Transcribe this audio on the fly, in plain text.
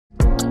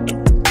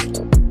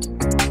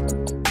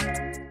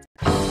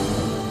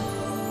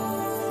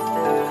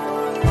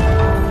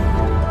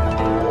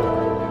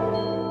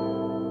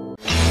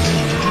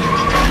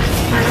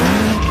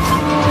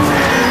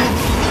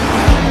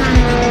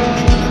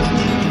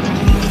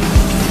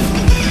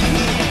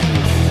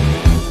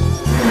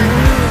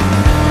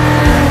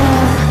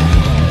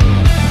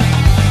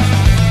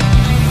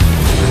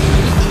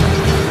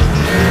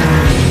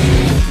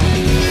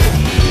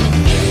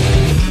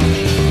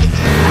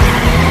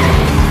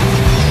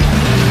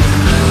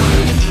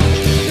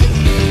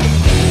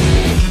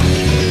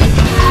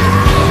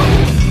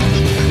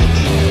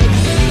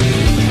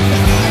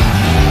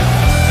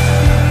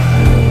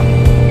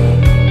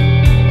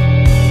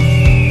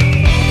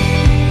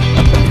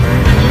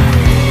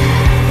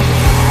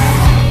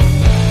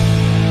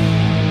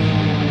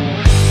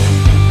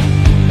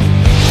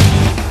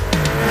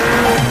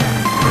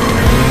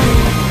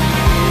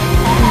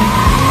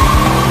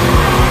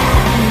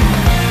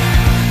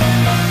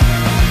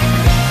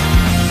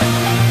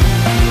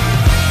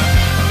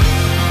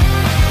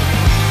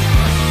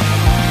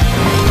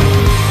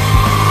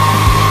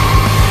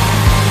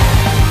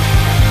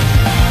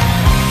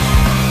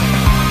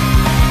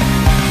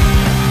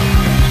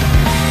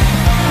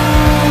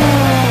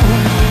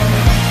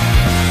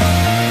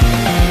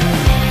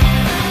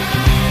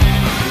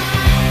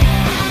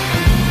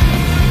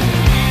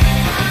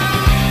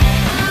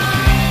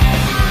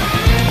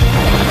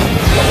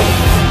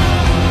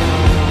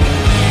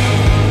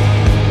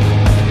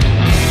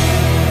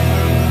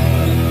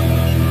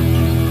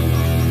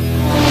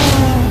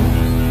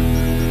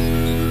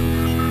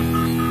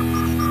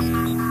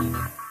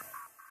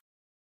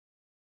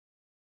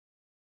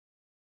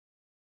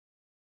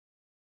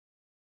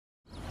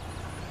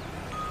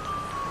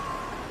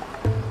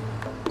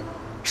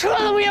车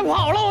怎么也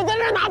跑了？我在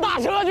这哪打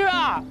车去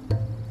啊？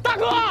大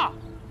哥！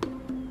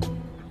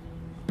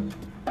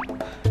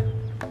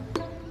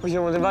不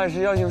行，我这万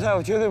世邀请赛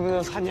我绝对不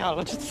能参加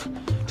了。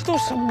这都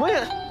什么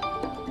呀？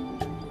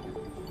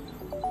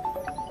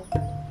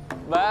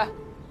喂，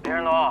林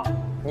仁东，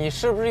你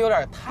是不是有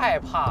点太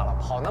怕了？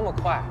跑那么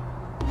快，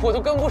我都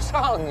跟不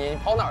上你，你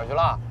跑哪儿去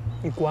了？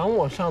你管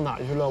我上哪儿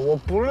去了？我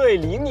不乐意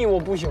理你，我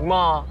不行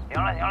吗？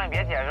行了行了，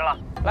别解释了，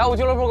来我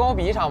俱乐部跟我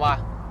比一场吧，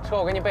车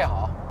我给你备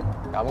好，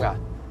敢不敢？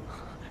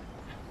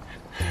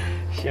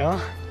行，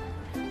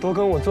多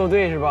跟我作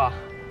对是吧？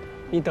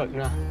你等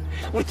着，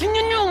我今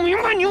天弄明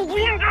白你又不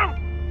姓张。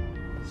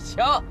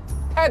行，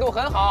态度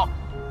很好。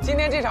今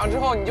天这场之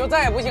后，你就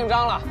再也不姓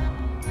张了。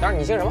当然，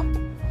你姓什么？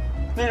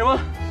那什么，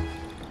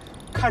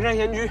看山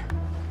闲居。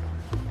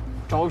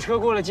找车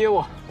过来接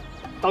我，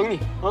等你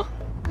啊。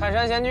看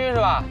山闲居是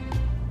吧？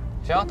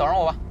行，等着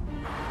我吧。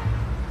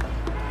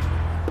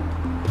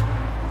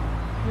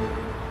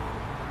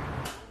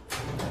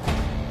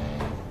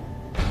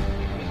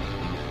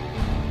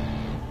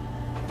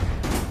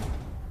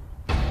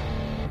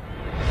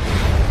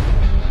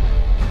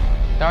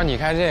待会儿你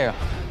开这个，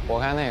我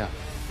开那个。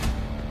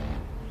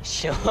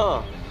行。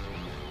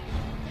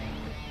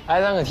挨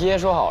3个贴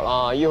说好了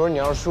啊，一会儿你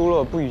要输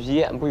了不许急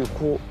眼，不许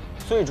哭。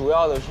最主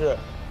要的是，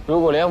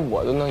如果连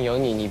我都能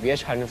赢你，你别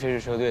缠着飞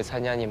驰车队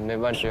参加你们那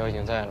万世邀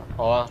请赛了，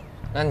好吧？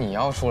那你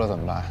要输了怎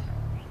么办？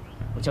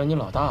我叫你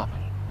老大吧。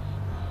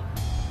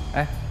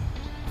哎，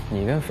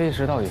你跟飞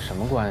驰到底什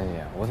么关系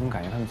啊？我怎么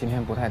感觉他们今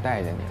天不太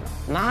待见你了？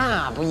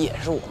那不也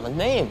是我们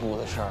内部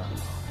的事儿吗？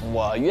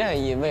我愿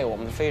意为我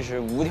们飞驰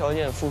无条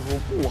件付出，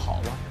不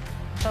好吗？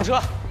上车。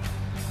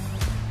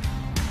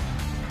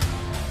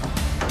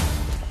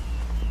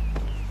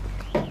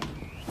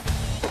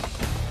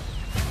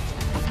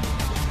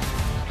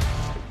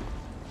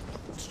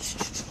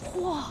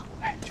哇，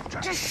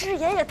这视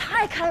野也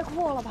太开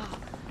阔了吧！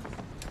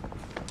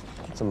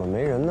怎么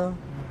没人呢？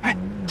哎，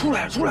出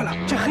来了！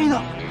这黑的，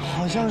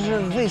好像是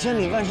魏千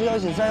里万世邀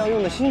请赛要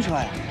用的新车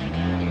呀。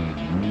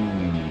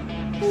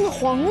那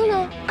黄的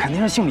呢？肯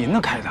定是姓林的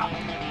开的。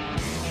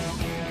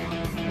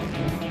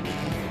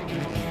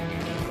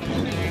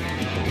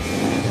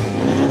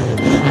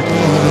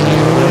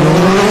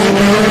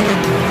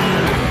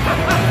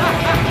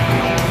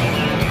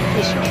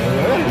这小子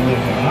有点意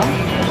思啊。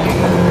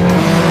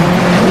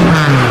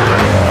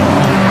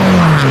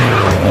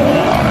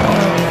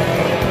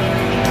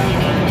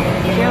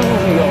天赋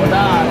是有的，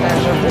但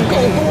是不够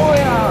多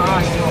呀！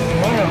啊，小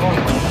朋友。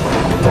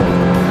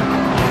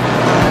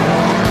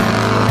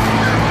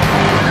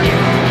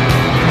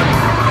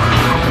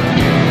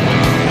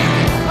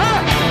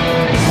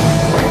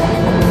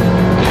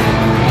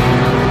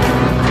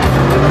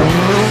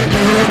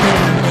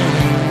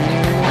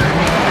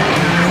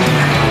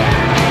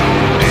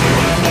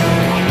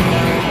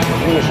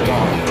意识到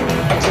了，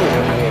技术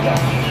还没到，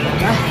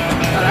来，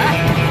再来。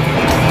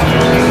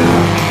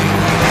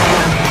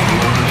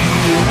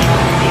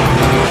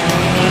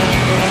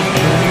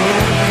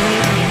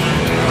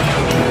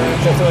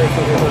再做一次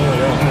这动作给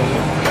我看看。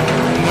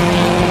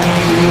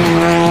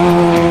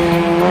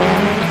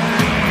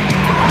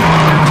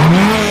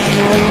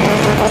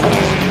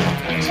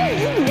这以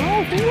里奥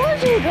多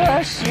这个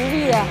实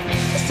力，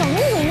小明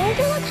怎么能跟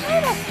他开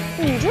的？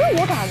你这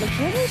我打的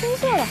平分青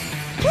色了，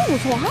真不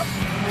错哈。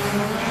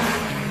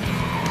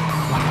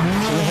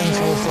平分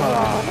秋色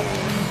了，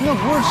那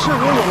不是赤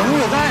裸裸的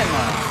虐待吗？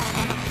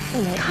我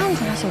没看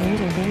出来小林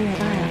总被虐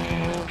待啊。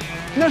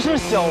那是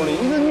小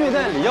林子虐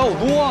待李耀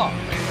多，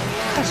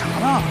干啥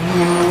呢？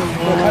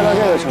都开到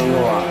这个程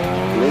度啊，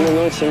林振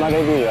东起码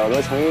得比李耀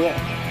多强1倍。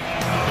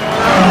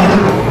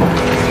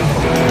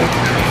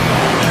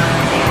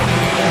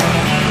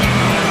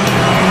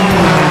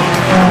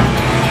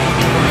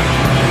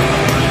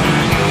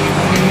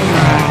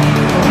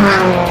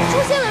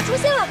出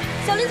现了，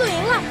小林总赢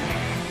了。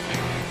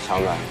强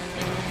子，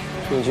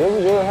你觉不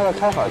觉得他的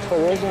开法特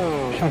别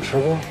像池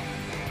哥？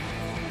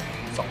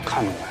早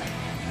看出来了。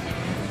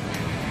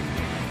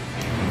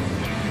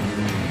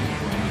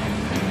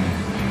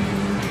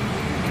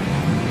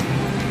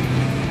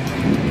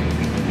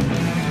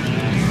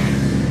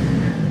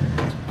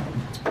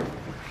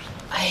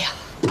哎呀，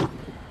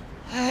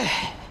哎。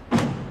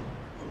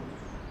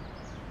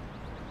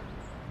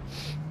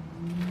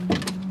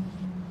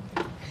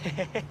嘿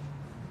嘿嘿。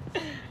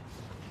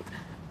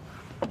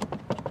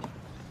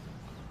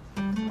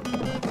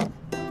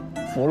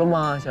服了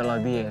吗，小老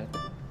弟？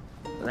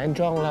来，你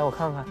转过来，我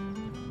看看。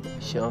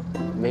行，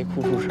没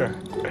哭出事儿，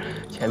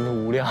前途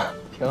无量，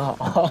挺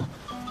好。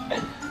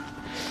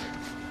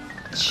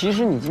其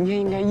实你今天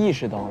应该意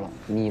识到了，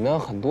你呢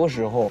很多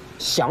时候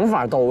想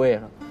法到位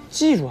了，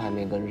技术还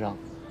没跟上，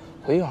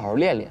回去好好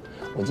练练。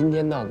我今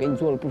天呢给你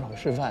做了不少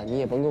示范，你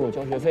也甭给我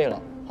交学费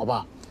了，好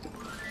吧？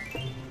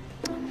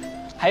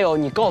还有，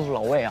你告诉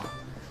老魏啊，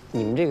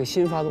你们这个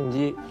新发动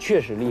机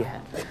确实厉害，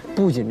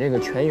不仅这个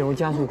全油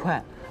加速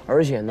快。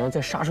而且呢，在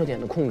刹车点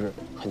的控制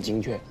很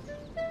精确。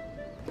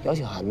邀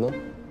请函呢？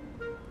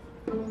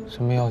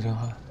什么邀请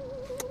函？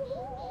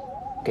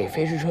给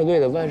飞驰车队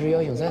的万世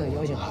邀请赛的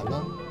邀请函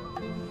呢？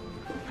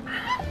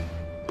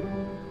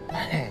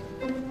哎，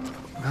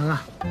我看看，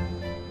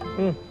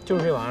就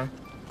是这玩意儿，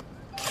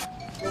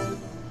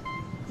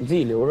你自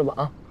己留着吧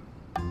啊。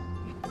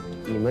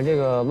你们这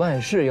个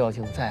万世邀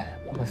请赛，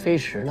我们飞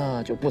驰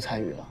呢就不参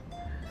与了。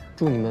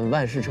祝你们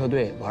万世车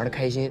队玩得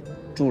开心，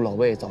祝老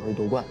魏早日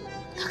夺冠。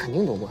他肯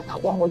定夺冠，他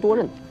花活多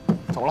着呢。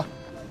走了。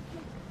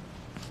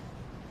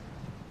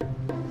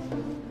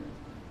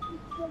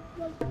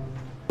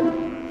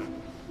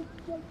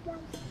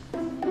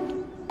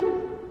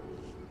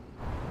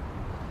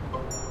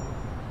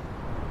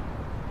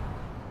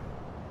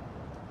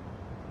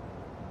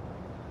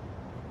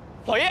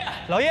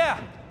老爷，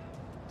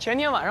前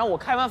天晚上我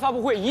开完发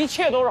布会，一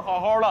切都是好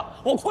好的，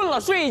我困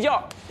了睡一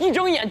觉，一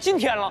睁眼今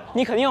天了。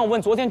你肯定要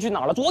问昨天去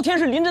哪儿了？昨天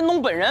是林振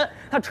东本人，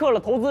他撤了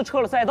投资，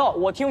撤了赛道。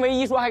我听唯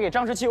一说还给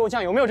张弛气候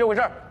酱，有没有这回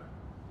事？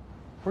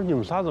不是你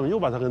们仨怎么又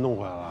把他给弄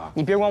回来了？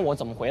你别管我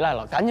怎么回来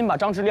了，赶紧把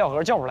张弛撂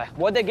核叫出来，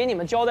我得给你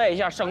们交代一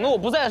下，省得我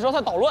不在的时候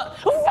他捣乱，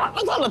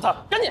反了他，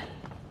赶紧！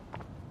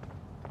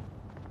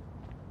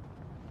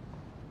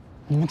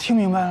你们听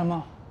明白了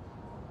吗？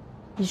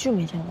一句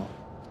没听懂。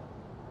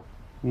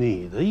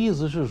你的意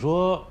思是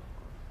说，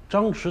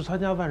张弛参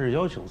加万世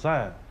邀请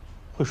赛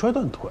会摔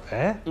断腿？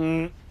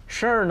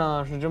事儿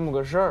呢是这么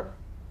个事儿，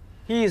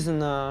意思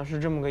呢是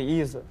这么个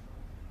意思，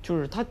就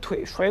是他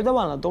腿摔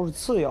断了都是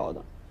次要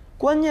的，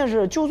关键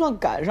是就算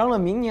赶上了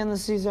明年的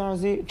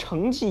CCRC，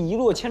 成绩一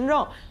落千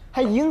丈，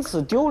还因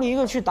此丢了一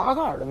个去达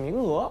喀尔的名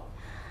额。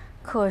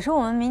可是我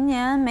们明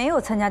年没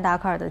有参加达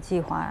喀尔的计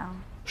划呀。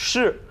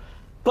是，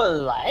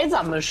本来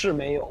咱们是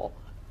没有。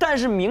但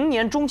是明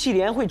年中汽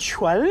联会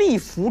全力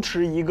扶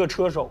持一个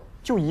车手，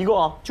就一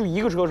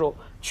个车手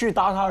去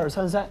达喀尔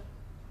参赛。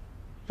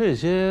这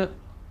些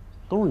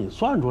都是你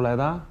算出来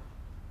的？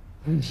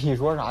你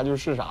说啥就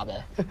是啥呗。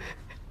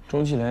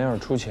中汽联要是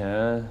出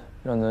钱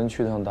让咱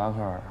去趟达喀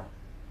尔，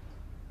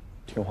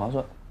挺划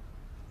算。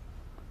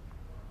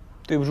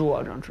对不住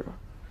啊，张弛，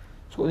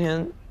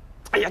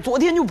昨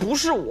天就不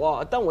是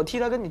我，但我替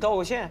他跟你道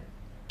个歉。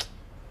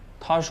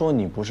他说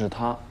你不是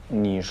他，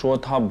你说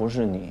他不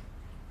是你。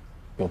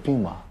有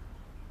病吧？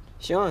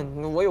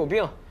行，我有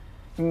病。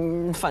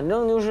反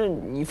正就是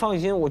你放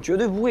心，我绝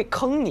对不会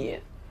坑你。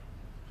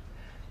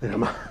那什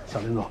么，小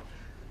林总，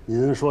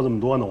您说这么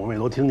多呢，我们也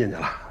都听进去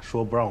了。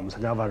说不让我们参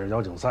加万世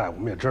邀请赛，我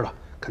们也知道，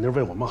肯定是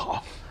为我们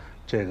好，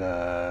这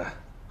个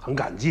很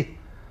感激。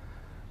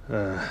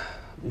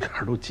你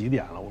看都几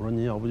点了？我说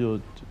您要不就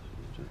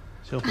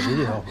先回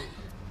去要不？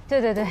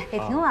对，也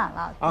挺晚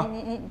了。啊，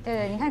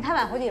对，你看太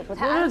晚回去也不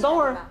太安全。等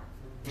会儿，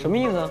什么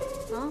意思啊？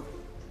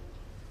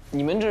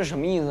你们这是什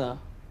么意思？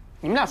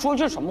你们俩说的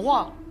这是什么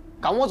话？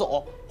赶我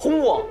走，轰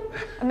我？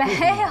没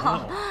有。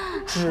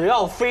只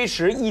要飞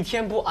驰一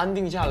天不安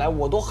定下来，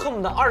我都恨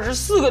不得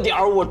24个点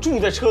我住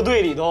在车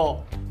队里头。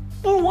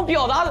不是我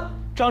表达的，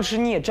张弛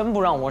你也真不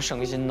让我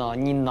省心呐！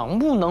你能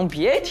不能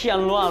别添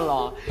乱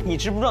了？你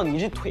知不知道你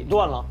这腿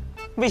断了？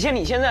魏千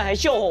里现在还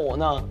笑话我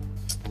呢。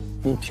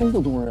你听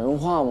不懂人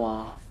话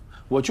吗？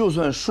我就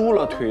算输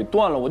了，腿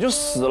断了，我就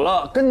死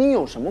了，跟你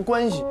有什么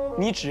关系？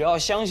你只要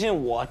相信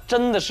我，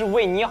真的是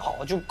为你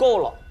好就够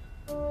了。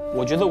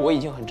我觉得我已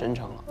经很真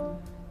诚了。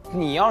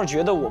你要是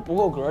觉得我不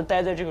够格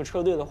待在这个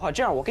车队的话，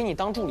这样我给你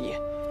当助理，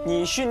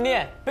你训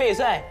练、备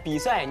赛、比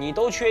赛，你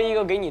都缺一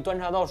个给你端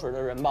茶倒水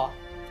的人吧？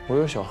我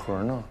有小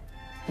何呢。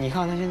你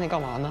看他现在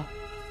干嘛呢？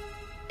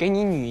给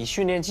你女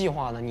训练计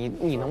划呢，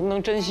你能不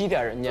能珍惜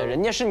点人家？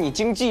人家是你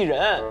经纪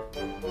人，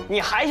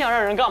你还想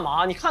让人干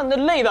嘛？你看那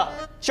累的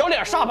小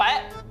脸煞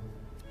白。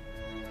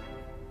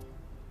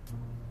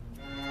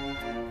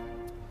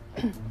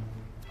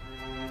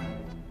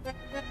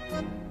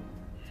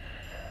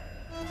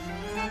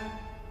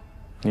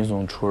你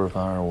总出尔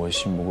反尔，我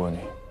信不过你。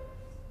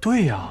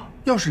对呀，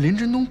要是林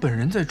振东本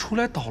人再出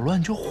来捣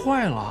乱就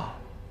坏了。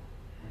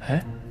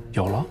哎，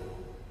有了，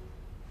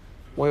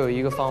我有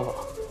一个方法，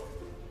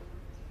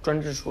专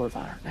治出尔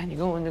反尔。来，你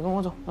跟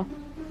我走啊！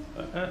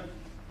哎，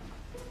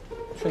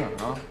去哪儿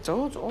啊？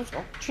走，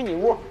去你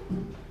屋。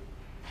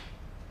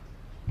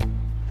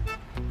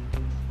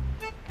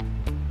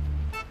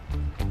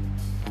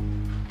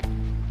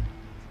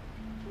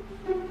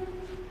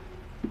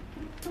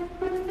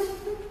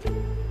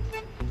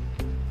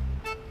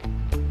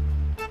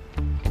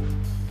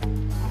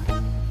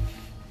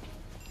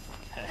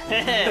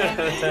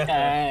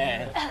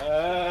哎，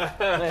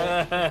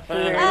这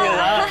个意思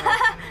啊！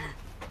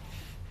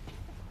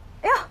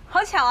哎呦，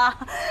好巧啊！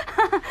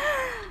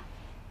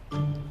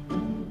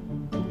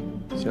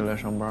先来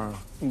上班了。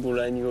不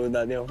来你给我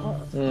打电话。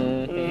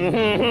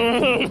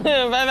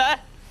拜拜，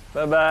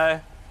拜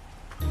拜。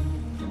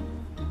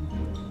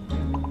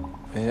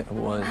哎，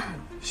我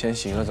先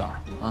洗个澡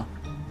啊。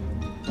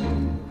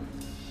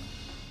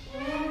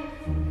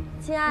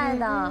亲爱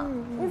的，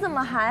你怎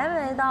么还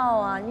没到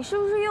啊？你是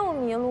不是又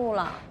迷路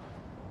了？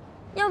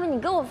要不你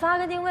给我发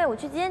个定位，我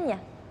去接你。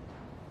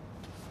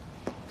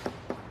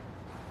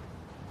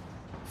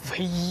唯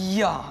一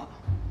呀，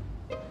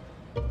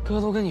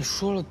哥都跟你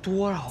说了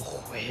多少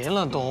回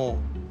了都，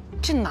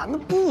这男的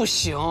不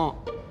行，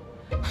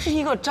他是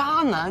一个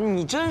渣男，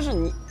你真是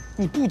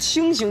你不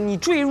清醒，你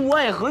坠入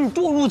爱河，你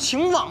堕入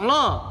情网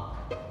了。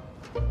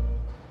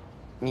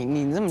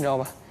你这么着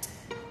吧，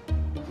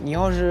你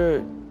要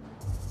是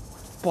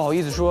不好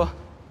意思说，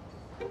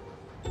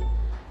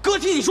哥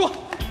替你说，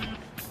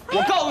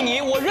我告诉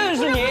你，我认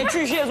识你，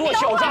巨蟹座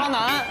小渣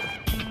男，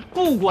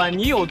不管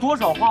你有多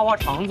少花花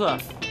肠子，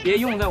别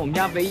用在我们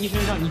家唯一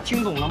身上，你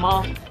听懂了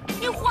吗？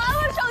你还我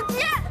手机！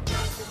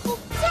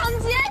抢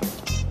劫！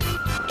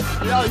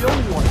只要有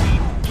我。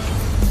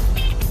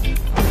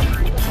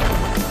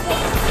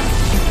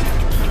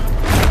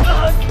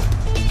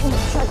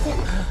小心！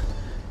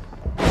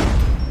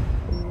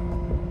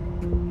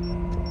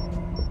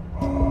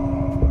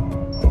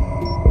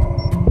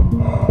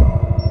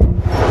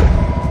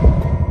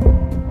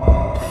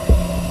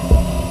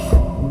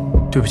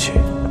对不起，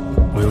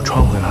我又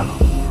穿回来了。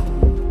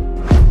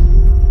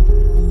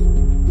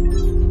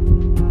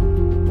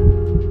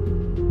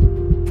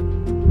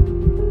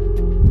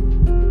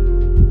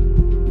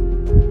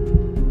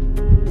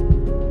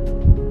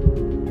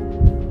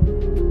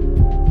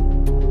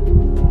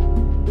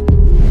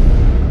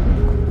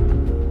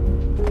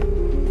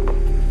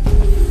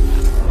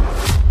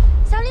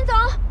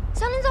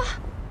小林总，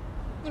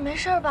你没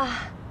事吧？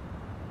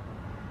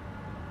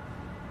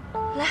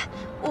来，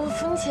我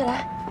扶你起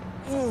来。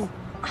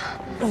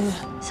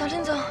小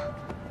林总，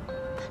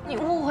你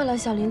误会了，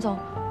小林总，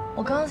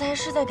我刚才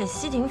是在给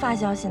西婷发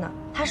消息呢，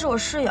她是我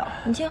室友，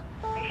你听，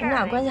我们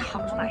俩关系好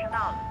着呢。马上到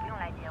了，不用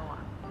来接我。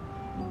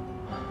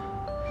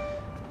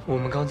我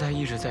们刚才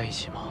一直在一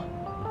起吗？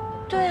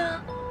对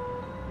啊，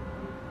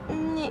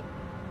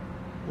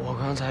我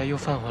刚才又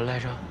犯浑来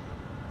着？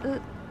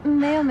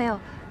没有，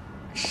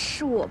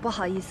是我不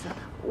好意思，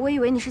我以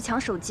为你是抢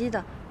手机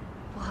的，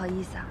不好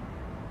意思啊。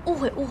误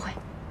会。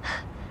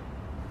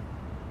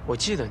我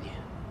记得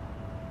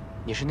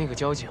你是那个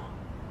交警。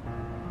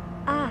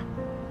啊，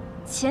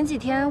前几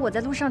天我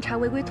在路上查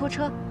违规拖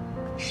车，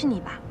是你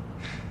吧？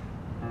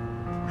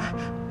啊，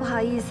不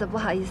好意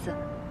思。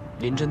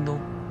林振东，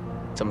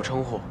怎么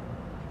称呼？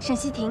沈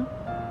西婷。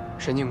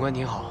沈警官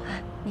你好。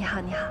你好。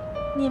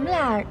你们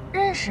俩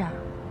认识？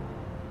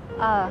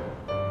啊。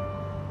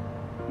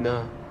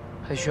那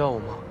还需要我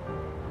吗？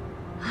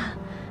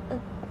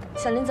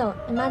小林总，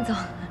你慢走。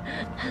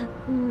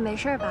没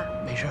事吧？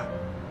没事，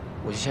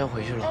我就先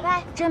回去了。拜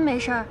拜。真没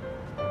事儿。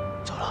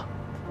走了。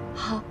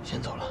好，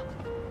先走了。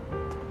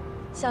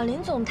小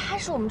林总他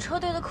是我们车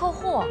队的客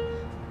户，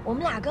我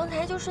们俩刚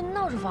才就是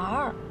闹着玩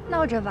儿。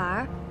闹着玩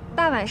儿？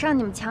大晚上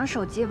你们抢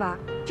手机玩，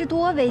这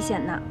多危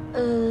险呐！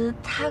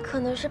他可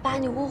能是把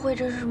你误会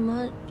成什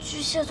么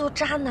巨蟹座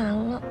渣男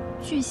了。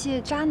巨蟹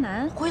渣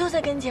男？回头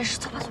再跟你解释。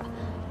走吧。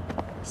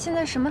现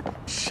在什么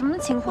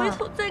情况？回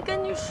头再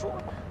跟你说。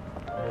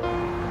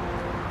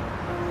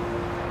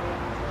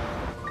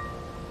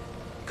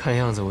看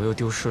样子我又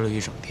丢失了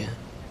一整天，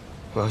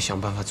我要想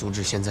办法阻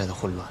止现在的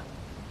混乱。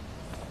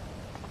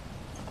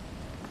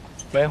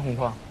喂，红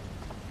矿，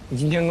你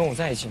今天跟我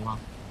在一起吗？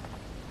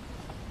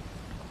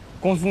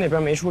公司那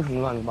边没出什么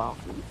乱子吧？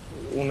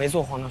我没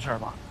做荒唐事儿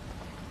吧？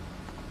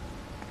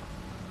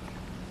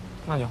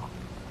那就好。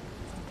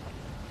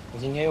我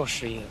今天又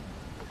失忆了。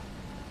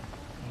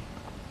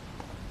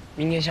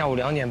明天下午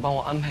2点帮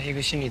我安排一个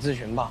心理咨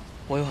询吧，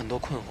我有很多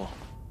困惑。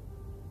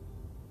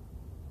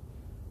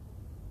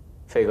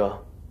飞哥，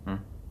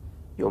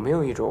有没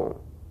有一种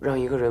让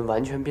一个人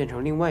完全变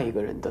成另外一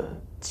个人的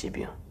疾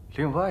病？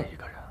另外一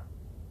个人？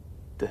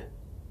对。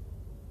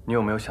你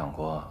有没有想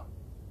过，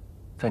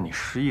在你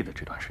失忆的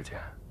这段时间，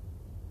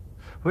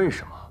为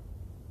什么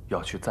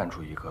要去赞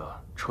助一个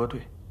车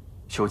队，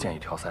修建一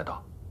条赛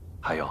道，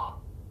还有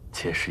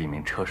结识一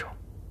名车手？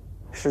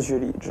失去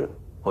理智。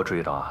我注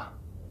意到啊，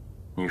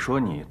你说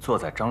你坐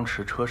在张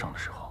驰车上的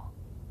时候，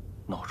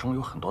脑中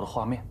有很多的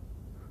画面，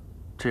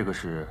这个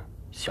是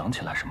想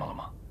起来什么了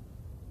吗？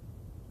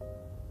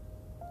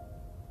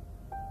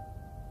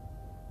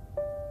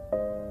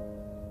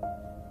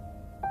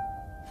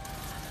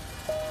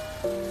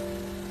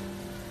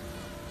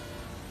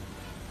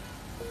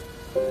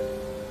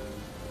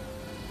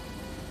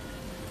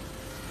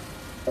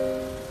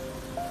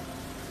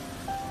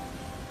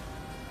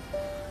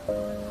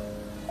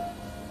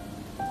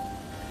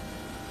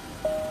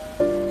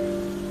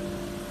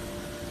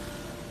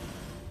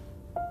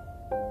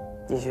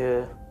一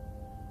些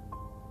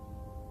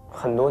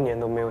很多年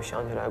都没有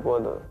想起来过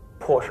的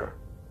破事。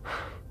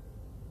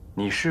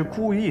你是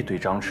故意对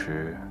张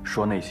驰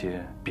说那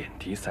些贬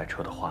低赛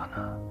车的话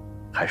呢，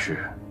还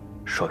是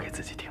说给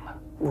自己听的？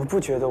我不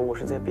觉得我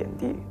是在贬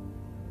低。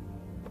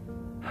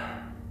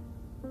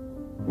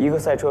一个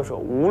赛车手，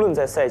无论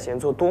在赛前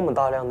做多么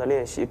大量的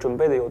练习，准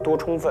备的有多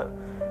充分，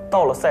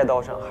到了赛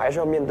道上还是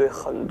要面对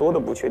很多的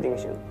不确定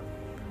性。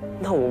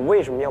那我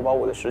为什么要把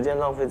我的时间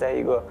浪费在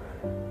一个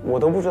我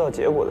都不知道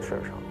结果的事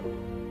上？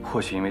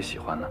或许因为喜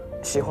欢呢。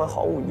喜欢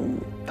毫无意义，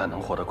但能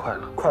获得快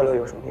乐。快乐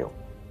有什么用？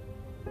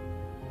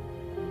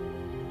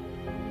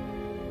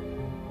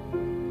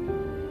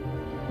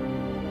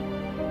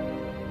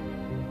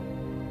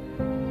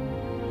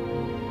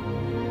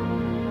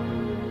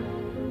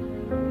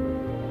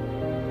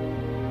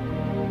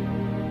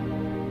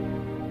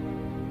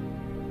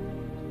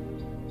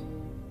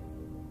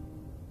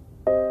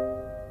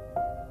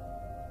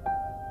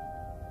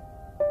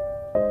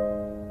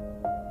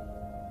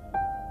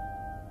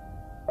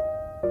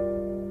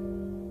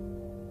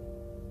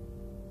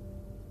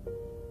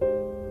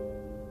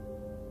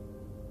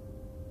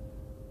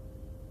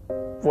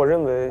我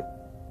认为，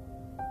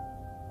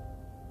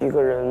一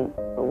个人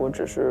如果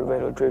只是为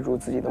了追逐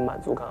自己的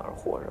满足感而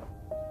活着，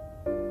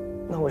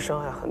那会伤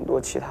害很多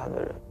其他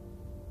的人。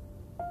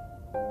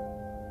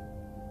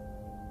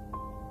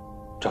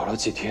找了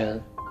几天，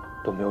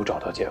都没有找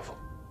到姐夫。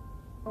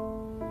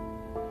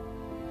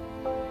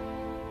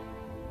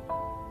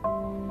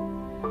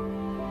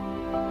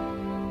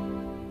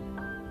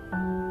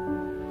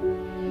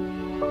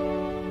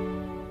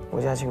我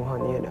家情况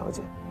你也了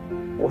解，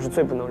我是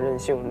最不能任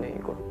性的那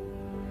一个。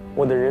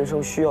我的人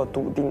生需要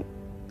笃定、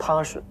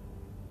踏实、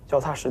脚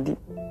踏实地。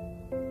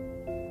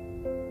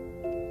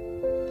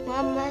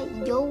妈妈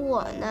有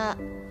我呢，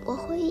我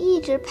会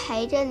一直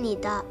陪着你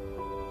的。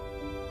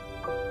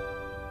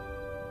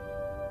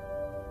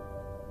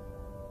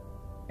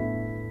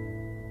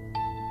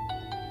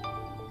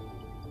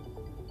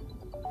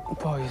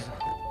不好意思。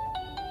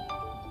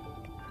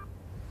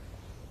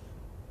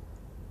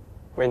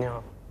喂，你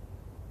好，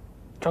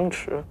张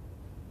驰。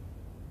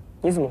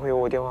你怎么会有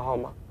我电话号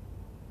码？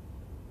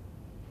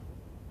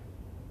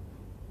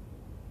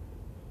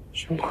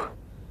什么？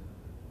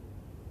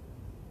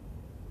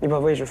你把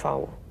位置发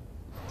我。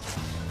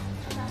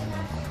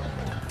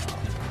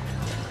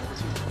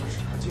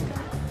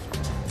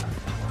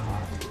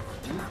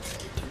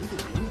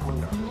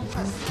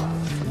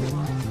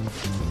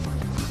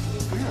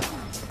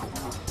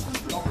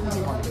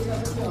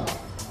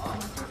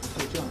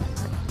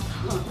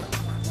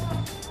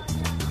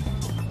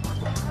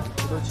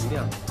这都几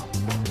点了？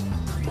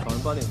早上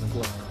8点才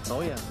过来呢。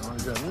导演呢？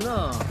人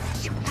呢？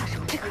小大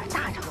厂，这可是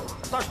大厂。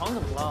大厂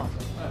怎么了？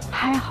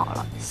拍好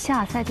了，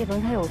下赛季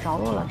轮胎有着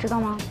落了，知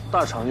道吗？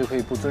大厂就可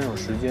以不遵守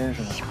时间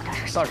是吗？小点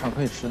声。大厂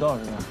可以迟到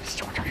是吧？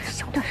小点声，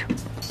小点声。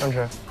张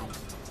驰，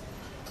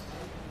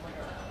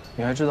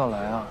你还知道来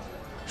啊？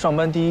上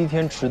班第一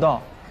天迟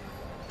到，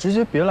直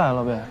接别来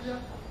了呗。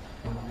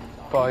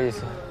不好意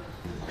思。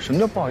什么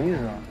叫不好意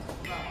思啊？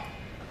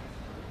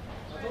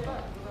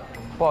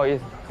不好意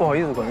思，不好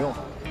意思管用。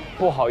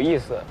不好意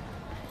思，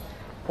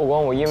不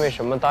管我因为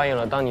什么答应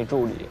了当你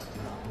助理，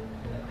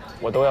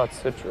我都要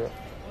辞职。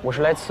我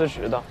是来辞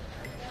职的。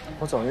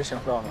我早就想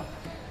到了。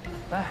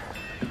来，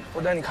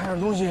我带你看样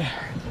东西。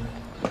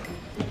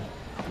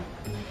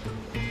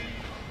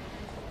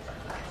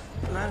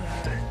来，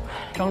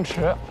张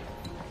驰，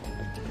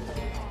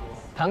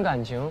谈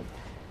感情，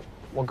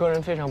我个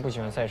人非常不喜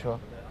欢赛车，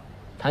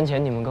谈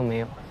钱你们更没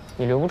有，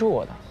你留不住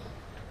我的。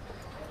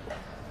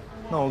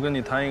那我跟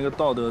你谈一个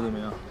道德怎么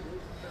样？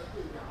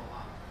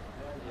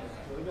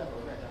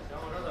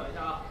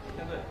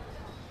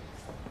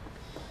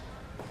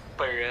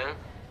本人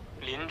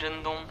林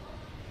真东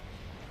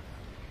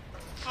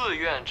自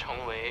愿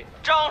成为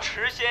张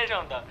驰先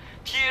生的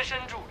贴身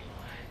助理。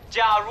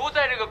假如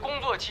在这个工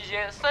作期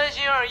间三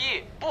心二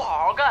意，不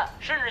好好干，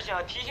甚至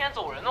想提前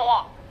走人的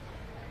话，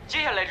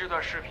接下来这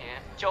段视频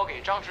交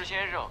给张驰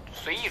先生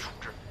随意处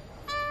置。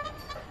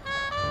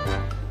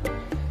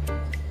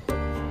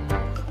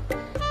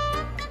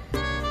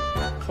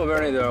后边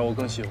那点我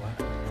更喜欢。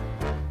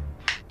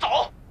走，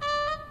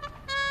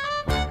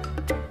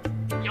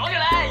摇起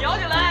来，摇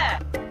起来！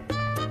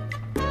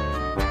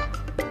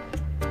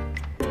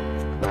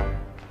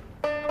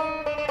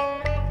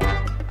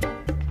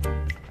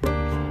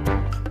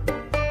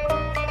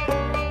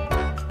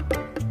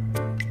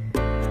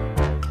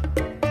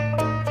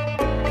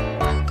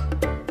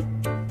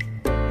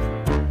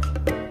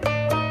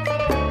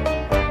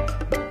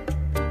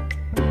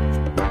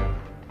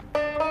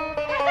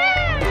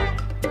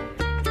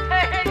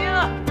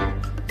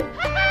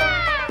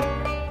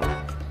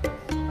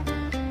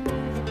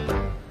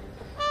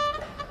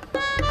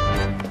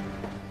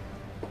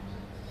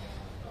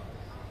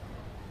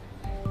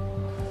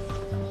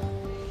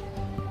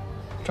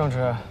张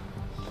弛，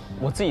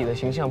我自己的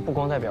形象不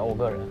光代表我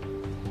个人，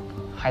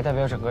还代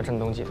表整个振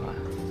东集团，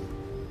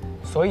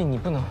所以你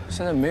不能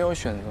现在没有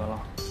选择了，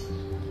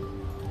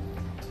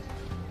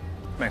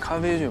买咖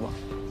啡去吧。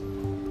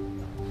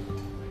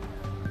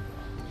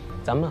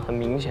咱们很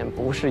明显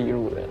不是一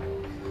路人，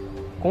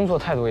工作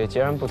态度也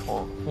截然不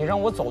同。你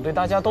让我走，对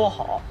大家都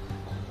好。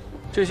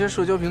这些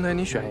社交平台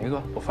你选一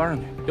个，我发上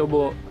去。要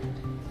不，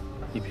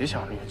你别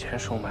想着用钱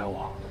收买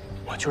我，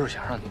我就是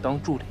想让你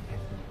当助理。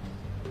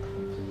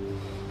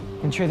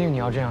 你确定你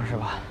要这样是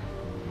吧？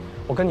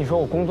我跟你说，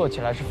我工作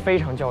起来是非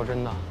常较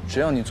真的。只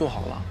要你做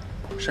好了，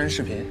删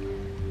视频；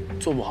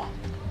做不好，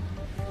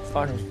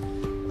发出去。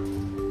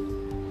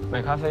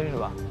买咖啡是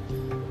吧？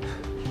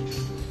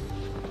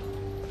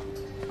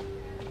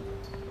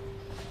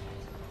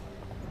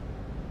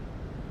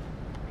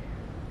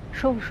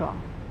说不说？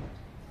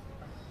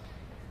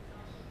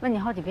问你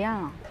好几遍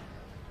了。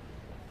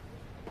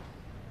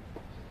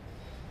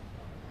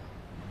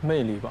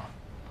魅力吧。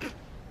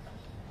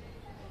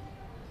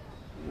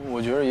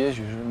 我觉得也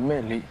许是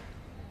魅力。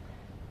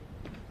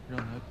让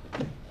他，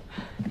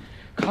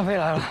咖啡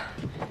来了。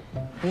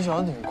你想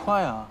的挺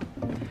快啊。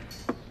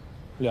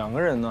2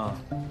个人呢？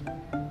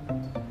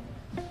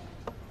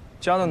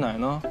加的奶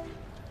呢？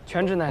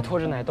全脂奶、脱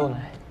脂奶、豆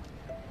奶。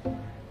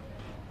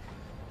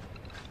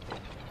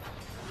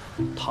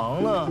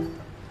糖呢？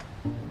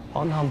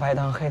黄糖、白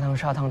糖、黑糖、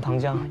砂糖、糖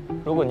浆。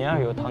如果您要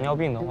是有糖尿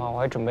病的话，我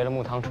还准备了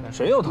木糖醇。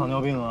谁有糖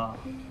尿病啊？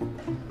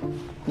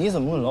 你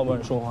怎么跟老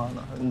板说话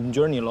呢？你觉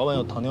得你老板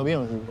有糖尿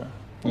病是不是？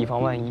以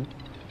防万一。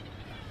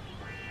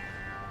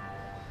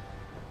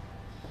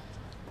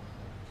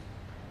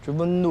这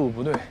温度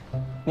不对，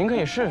您可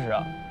以试试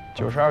啊。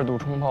92度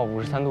冲泡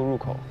，53度入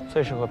口，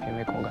最适合品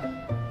味口感。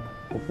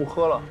我不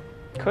喝了。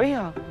可以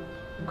啊，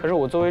可是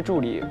我作为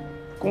助理，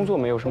工作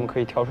没有什么可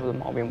以挑出的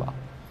毛病吧？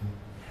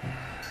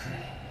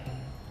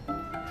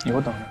你给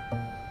我等着。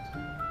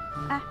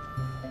哎，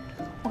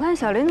我看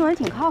小林总也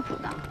挺靠谱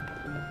的，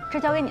这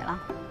交给你了。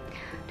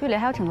 队里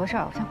还有挺多事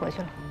儿，我先回去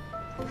了。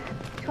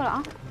撤了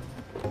啊！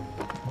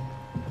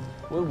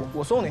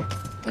我送你。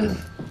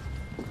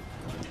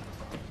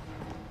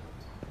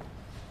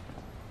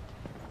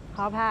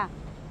好好拍，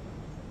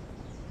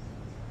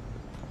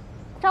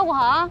照顾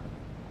好啊。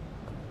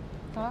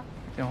走了。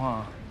电话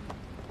啊。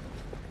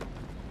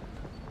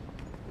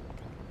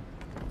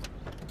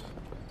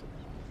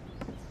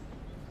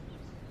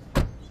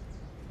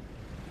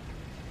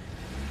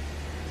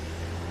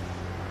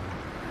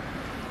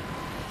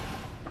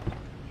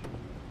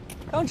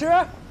张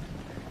弛，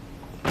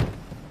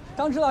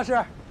张弛老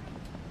师，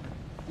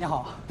你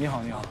好。你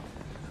好，你好。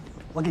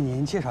我给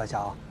您介绍一下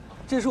啊，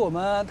这是我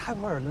们泰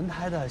普尔轮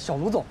胎的小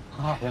卢总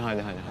啊。你好，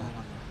你好，你好。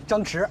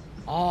张弛。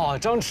哦，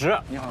张弛。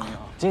你好，你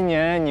好。今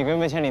年你跟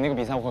魏千里那个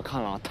比赛我可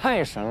看了，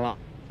太神了。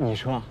你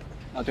车？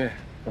啊，对，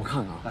我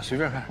看看啊，随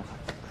便看。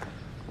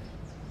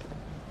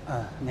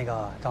那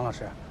个张老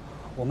师，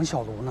我们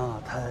小卢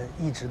呢，他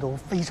一直都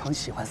非常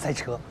喜欢赛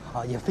车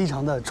啊，也非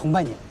常的崇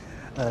拜您。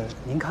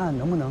 您看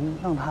能不能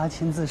让他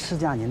亲自试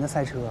驾您的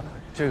赛车？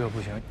这个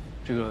不行，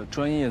这个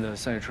专业的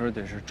赛车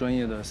得是专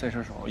业的赛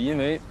车手，因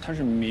为他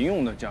是民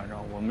用的驾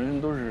照，我们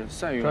都是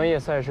赛用。专业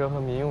赛车和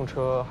民用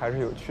车还是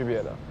有区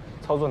别的，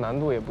操作难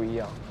度也不一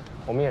样。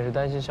我们也是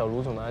担心小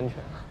卢总的安全。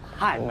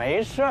嗨，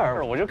没事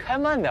儿，我就开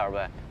慢点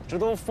呗，这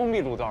都封闭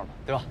路段嘛，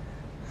对吧？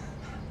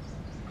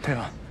对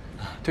吧？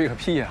对个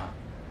屁呀！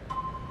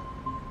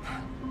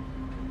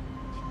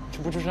这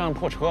不就是辆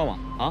破车吗？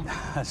啊？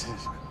是。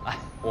 哎，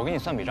我给你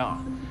算笔账啊，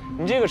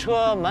你这个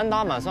车满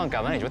打满算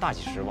改完也就大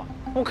几十吧，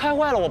我开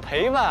坏了我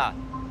赔呗，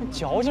你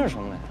矫情什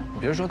么呀？你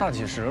别说大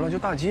几十了，就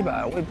大几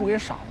百，我也不给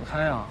傻子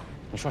开啊。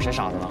你说谁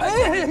傻子呢？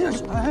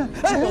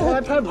我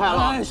还太拍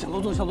了！哎，小卢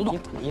总，小卢总，你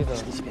怎么意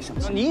思？你别生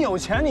气。你有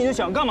钱你就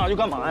想干嘛就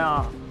干嘛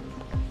呀？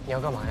你要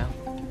干嘛呀？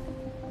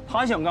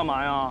他想干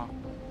嘛呀？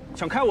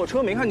想开我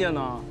车没看见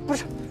呢？不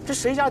是，这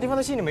谁家地方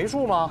他心里没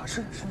数吗？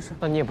是。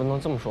那你也不能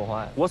这么说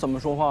话呀。我怎么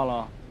说话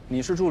了？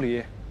你是助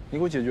理，你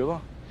给我解决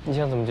吧。 你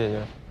想怎么解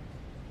决？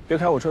别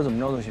开我车怎么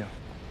着都行。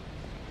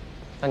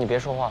那你别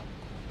说话，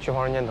去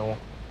房人间等我，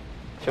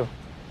去吧。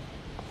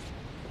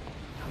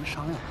他们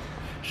商量着。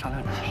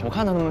我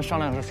看他们商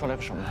量着说来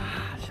个什么。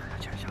行。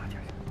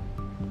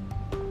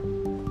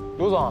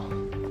卢总，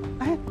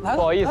哎，来了，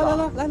不好意思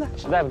啊，来，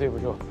实在不对不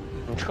住，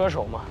你车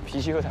手嘛，脾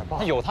气有点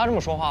暴。有他这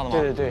么说话的吗？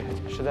对对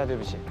对，实在对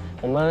不起，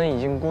我们已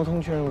经沟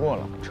通确认过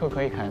了，车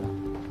可以开的。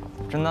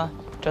真的？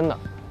真的。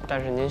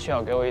但是您需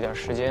要给我一点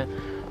时间，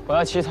我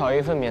要起草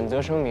一份免责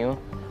声明，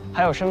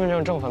还有身份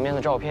证正反面的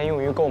照片，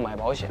用于购买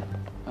保险。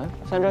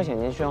三者险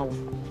您需要吗？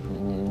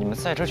你们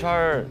赛车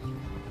圈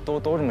都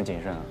这么谨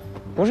慎啊？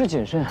不是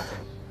谨慎，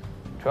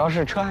主要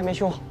是车还没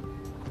修好。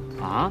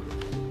啊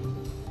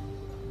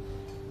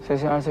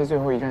 ？CCRC 最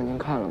后一站您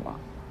看了吧？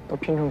都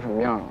拼成什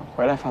么样了？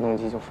回来发动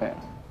机就废了。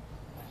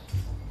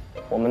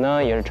我们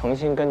呢也是诚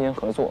心跟您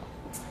合作，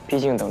毕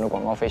竟等着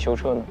广告费修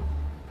车呢。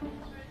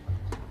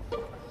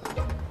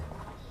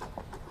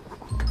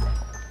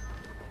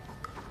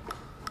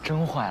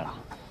真坏了。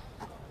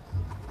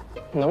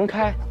能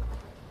开，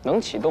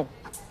能启动，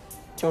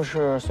就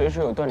是随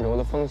时有断轴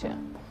的风险。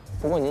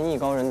不过您艺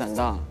高人胆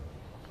大，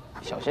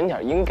小心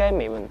点，应该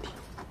没问题。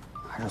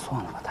还是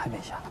算了吧，太危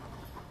险了。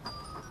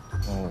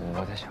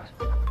我再想想。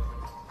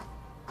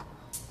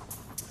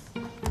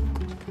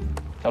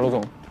小陆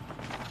总，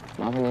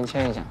麻烦您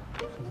签一下。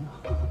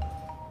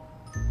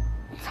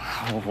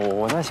我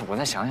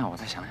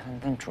再想想，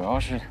但主要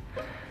是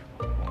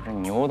我这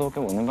牛都给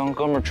我那帮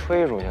哥们儿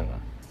吹出去了。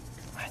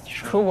哎，你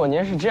说，如果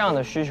您是这样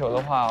的需求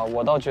的话，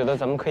我倒觉得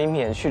咱们可以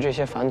免去这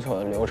些繁琐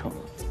的流程了。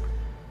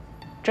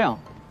这样，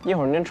一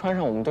会儿您穿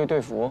上我们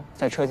队服，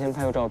在车前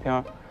拍个照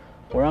片，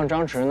我让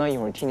张弛呢一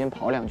会儿替您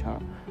跑2圈，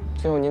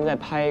最后您再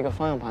拍一个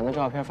方向盘的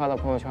照片发到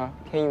朋友圈，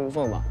天衣无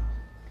缝吧。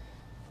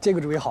这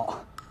个主意好，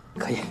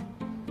可以，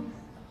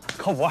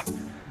靠谱，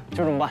就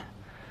这么办。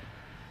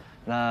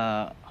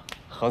那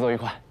合作愉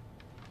快。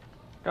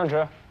张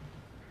弛，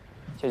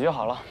解决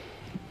好了。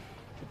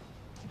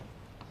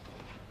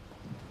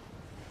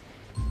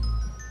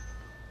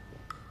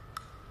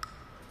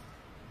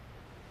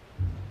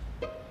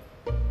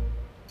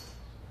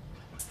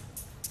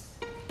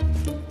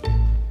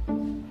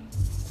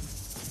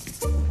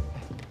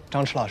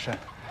张弛老师，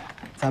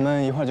咱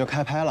们一会儿就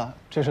开拍了，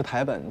这是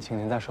台本，请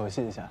您再熟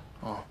悉一下。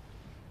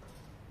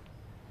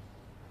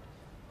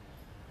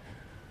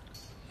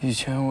以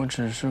前我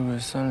只是个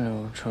3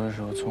流车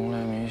手，从来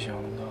没想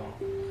到，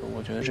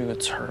我觉得这个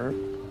词儿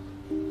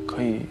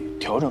可以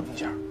调整一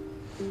下。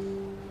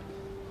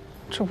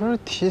这不是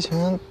提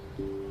前？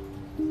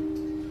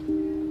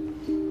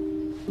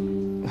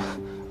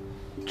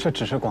这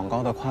只是广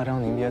告的夸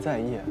张，您别在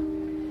意。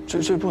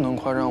这不能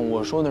夸张，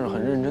我说的是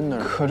很认真的。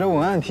可这文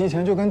案提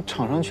前就跟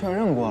厂商确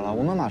认过了，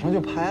我们马上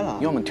就拍了。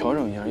要么调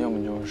整一下，要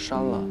么就删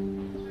了。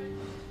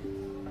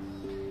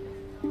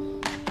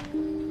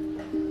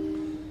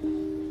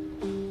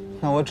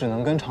那我只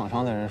能跟厂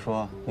商的人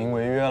说，您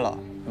违约了。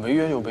违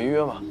约就违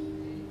约吧。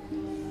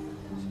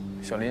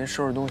小林，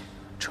收拾东西，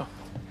撤。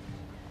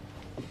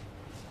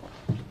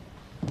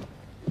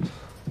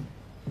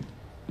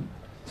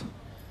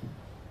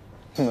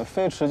你们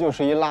飞驰就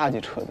是一垃圾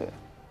车队。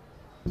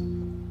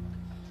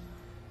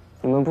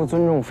你们不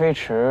尊重飞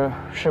驰，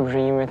是不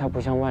是因为它不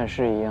像万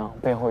事一样，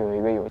背后有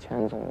一个有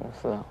钱的总公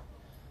司啊？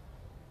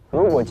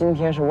如果今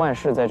天是万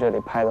事在这里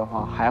拍的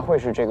话，还会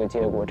是这个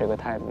结果、这个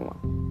态度吗？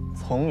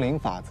丛林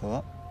法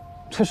则，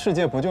这世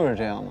界不就是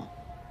这样吗？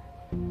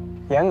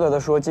严格的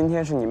说，今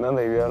天是你们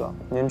违约了，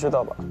您知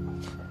道吧？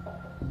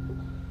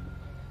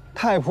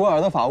泰普尔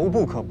的法务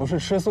部可不是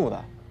吃素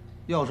的。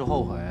要是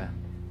后悔，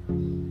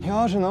你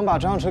要是能把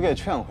张弛给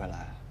劝回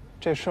来，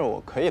这事儿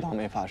我可以当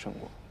没发生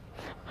过。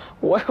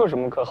我有什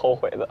么可后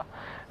悔的？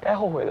该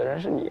后悔的人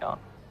是你啊！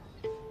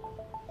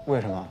为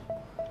什么？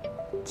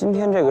今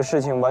天这个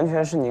事情完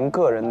全是您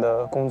个人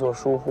的工作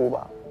疏忽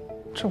吧？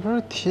这不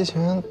是提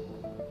前？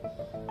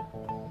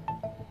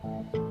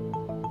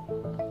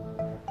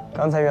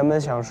刚才原本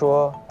想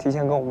说提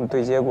前跟我们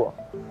对接过，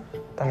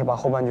但是把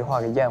后半句话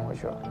给咽回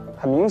去了。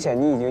很明显，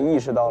你已经意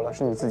识到了，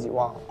是你自己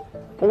忘了。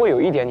不过有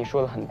一点你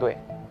说的很对，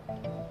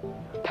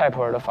泰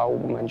普尔的法务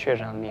部门确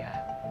实很厉害。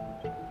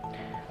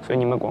所以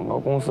你们广告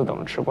公司等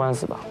着吃官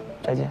司吧。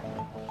再见。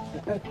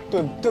哎，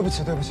对不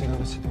起，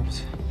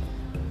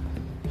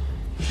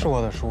是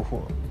我的疏忽，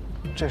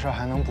这事儿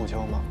还能补救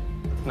吗？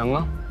能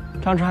啊，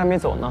张弛还没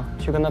走呢，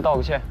去跟他道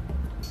个歉。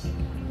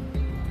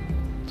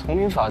丛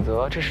林法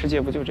则，这世界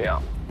不就这样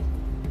吗？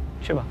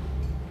去吧。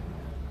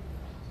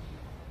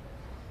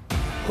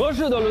合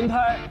适的轮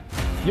胎，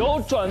有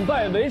转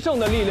败为胜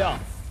的力量，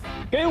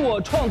给我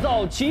创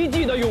造奇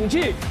迹的勇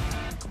气。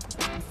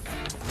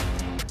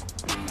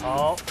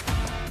好。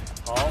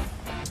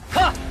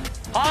看，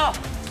好。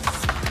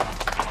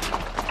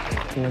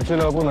你们俱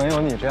乐部能有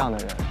你这样的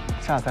人，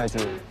下赛季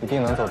一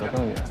定能走得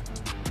更远。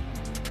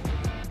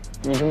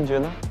你这么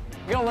觉得？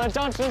给我们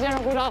张弛先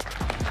生鼓掌。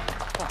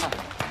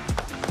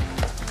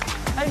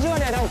哎，热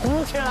烈点，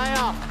鼓起来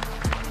呀！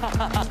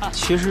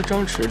其实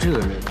张弛这个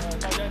人，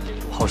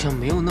好像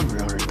没有那么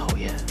让人讨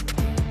厌。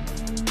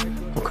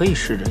我可以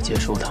试着接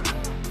受他们。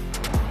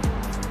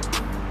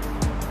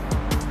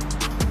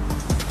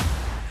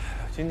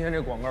今天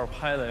这广告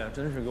拍的呀，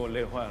真是给我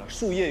累坏了。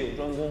术业有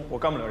专攻，我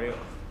干不了这个。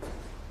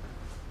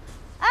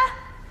哎，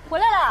回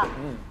来了。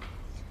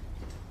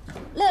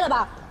累了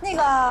吧？那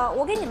个，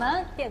我给你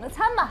们点个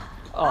餐吧。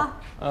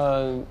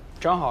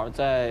正好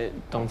在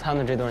等餐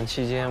的这段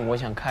期间，我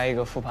想开一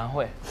个复盘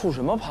会。复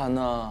什么盘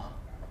呢？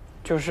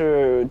就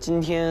是今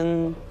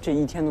天这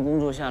一天的工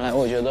作下来，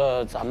我觉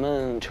得咱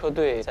们车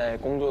队在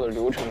工作的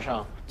流程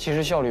上，其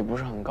实效率不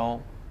是很高。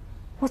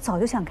我早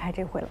就想开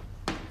这会了。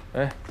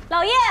哎，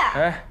老叶，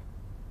哎，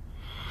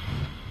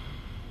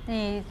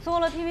你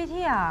做了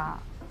PPT 啊？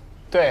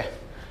对，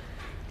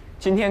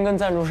今天跟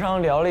赞助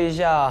商聊了一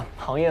下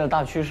行业的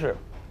大趋势。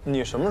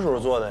你什么时候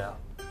做的呀？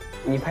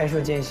你拍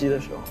摄间隙的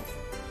时候。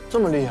这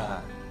么厉害？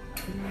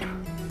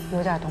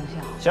有点东西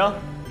啊。行，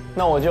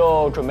那我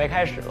就准备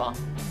开始了。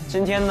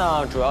今天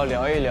呢，主要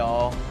聊一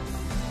聊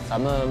咱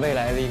们未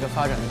来的一个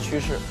发展的趋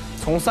势，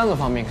从3个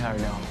方面开始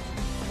聊：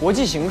国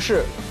际形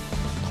势、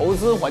投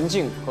资环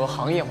境和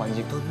行业环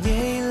境。多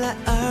年以来，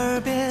耳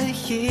边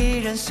依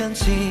然响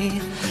起，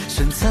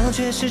深藏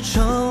却始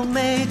终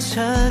没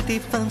彻底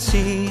放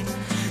弃。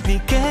你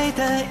给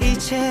的一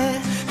切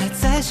还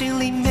在心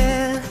里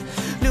面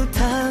流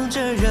淌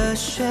着热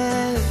血，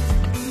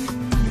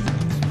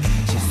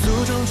细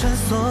诉中穿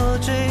梭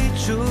追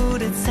逐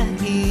的残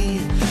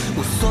意，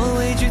无所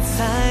畏惧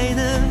才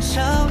能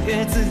超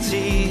越自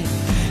己。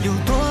有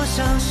多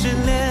少失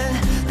恋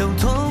都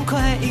痛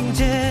快迎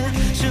接，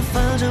释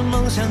放着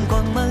梦想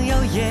光芒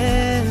耀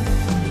眼，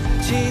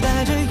期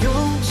待着勇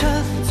者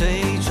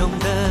最终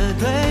的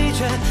对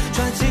决，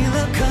抓紧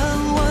了渴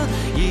望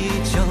已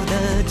久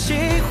的机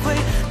会，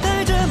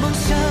带着梦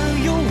想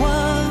勇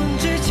往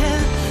直前，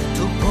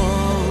突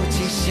破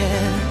极限，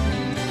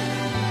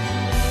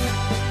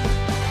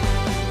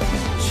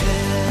全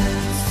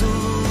速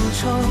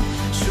冲，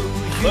属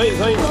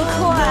于不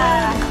错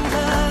哎。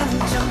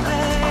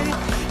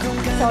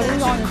小林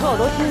总，你说我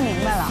都听明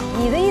白了，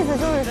你的意思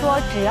就是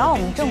说，只要我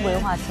们正规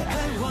化起来，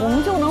我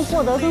们就能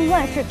获得跟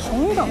万事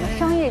同等的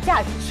商业价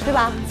值，对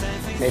吧？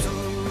没错。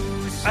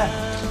哎，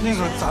那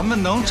个咱们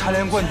能蝉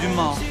联冠军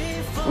吗？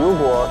如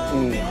果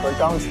你和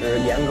张弛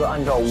严格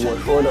按照我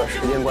说的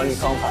时间管理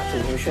方法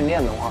进行训练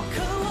的话，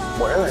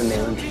我认为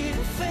没问题。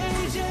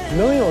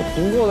能有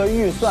足够的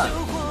预算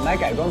买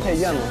改装配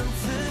件吗？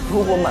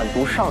如果满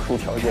足上述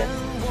条件，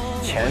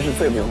钱是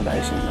最不用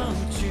担心的。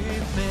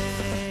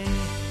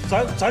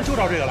咱就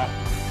照这个来。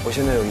我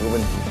现在有一个问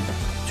题，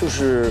就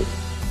是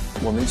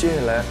我们接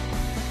下来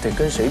得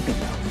跟谁比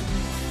啊？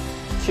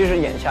其实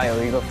眼下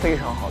有一个非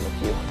常好的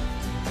机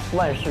会，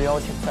万事邀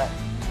请赛，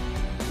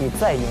你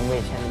再赢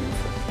魏千里一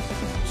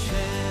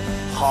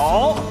次。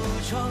好，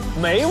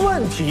没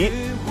问题，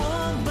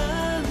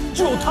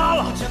就他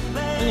了。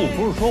那你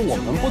不是说我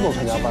们不能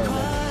参加万人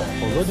邀请赛，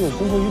否则就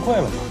功亏一篑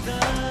了吗？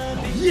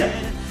老叶，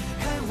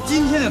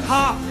今天的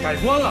他改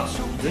观了。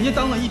人家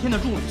当了1天的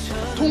助理，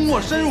通过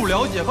深入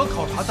了解和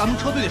考察咱们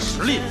车队的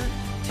实力，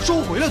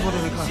收回了昨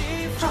天的看法，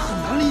这很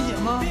难理解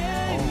吗？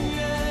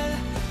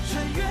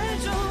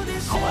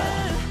好吧，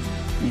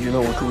你觉得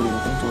我助理的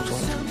工作做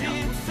得怎么样？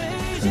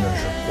真的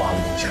是刮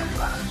目相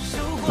看。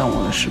那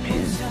我的视频，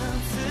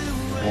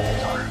明天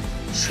早上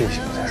睡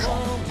醒再说，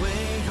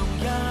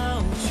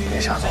别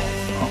瞎走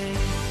啊！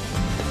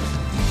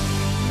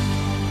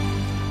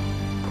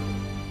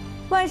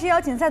万事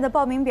邀请赛的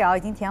报名表已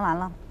经填完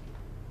了。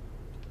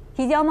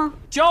提交吗？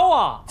交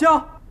啊，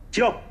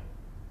交。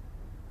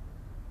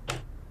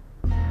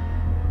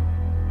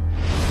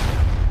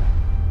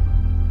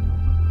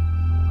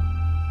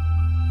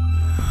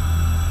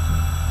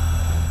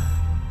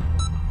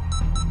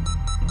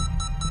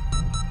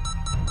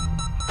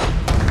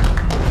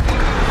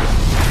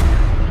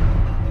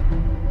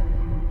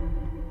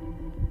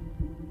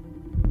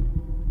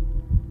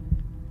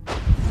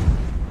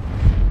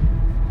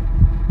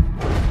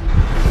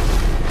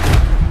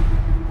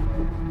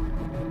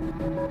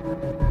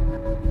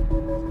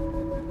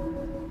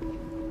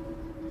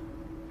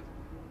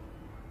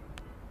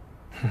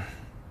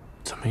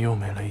怎么又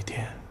没了一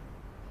天？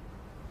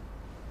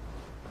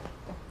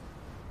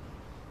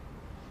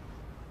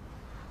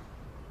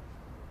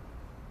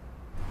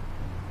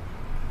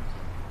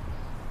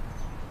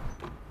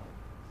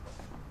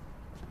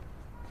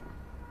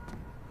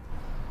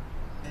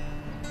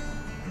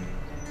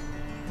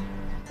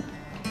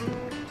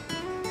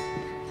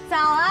早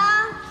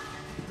啊！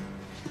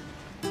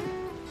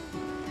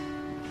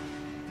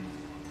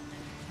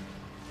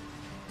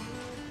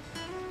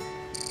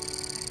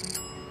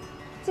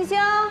季星，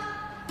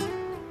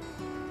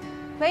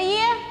唯一，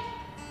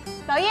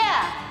老叶。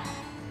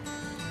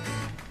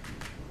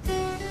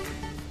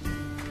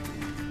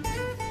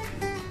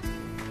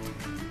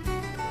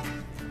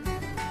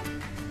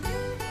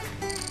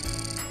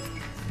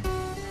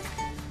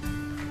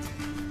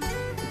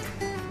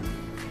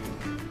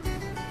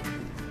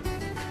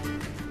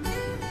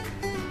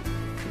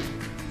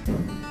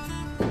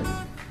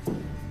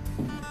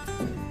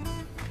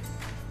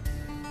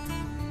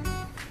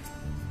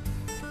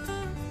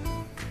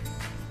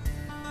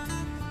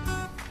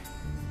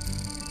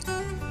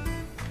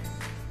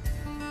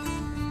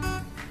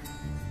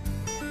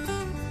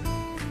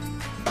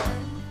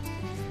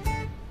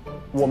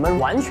我们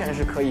完全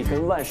是可以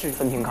跟万事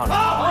分庭抗礼。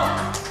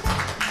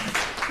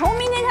从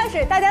明天开开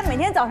始，大家每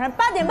天早上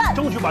8点半，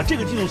争取把这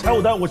个季度财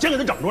务单我先给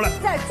它整出来。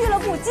在俱乐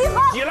部集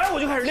合。起来我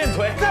就开始练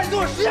腿，再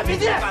做实验笔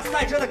记，把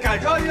赛车的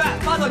感受预案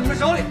发到你们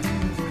手里。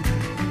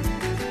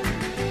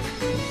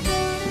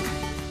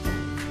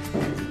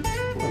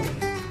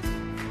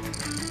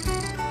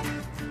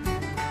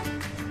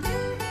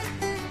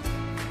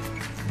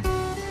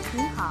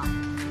您好，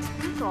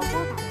您所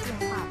拨打的电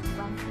话不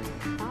关机。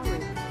Sorry，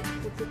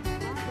 这次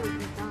password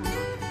is done。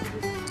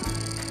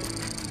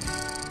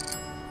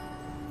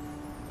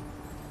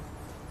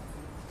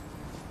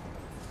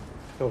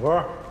小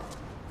何，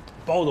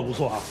包的不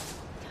错啊。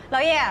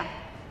老叶，啊？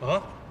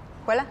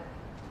回来，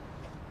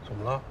怎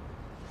么了？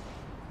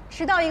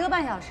迟到1个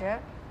半小时，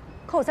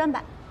扣300。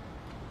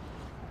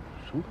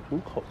什么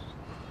扣？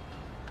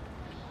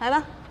来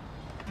吧，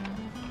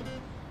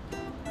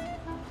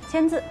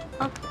签字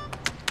啊，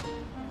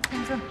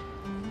签字。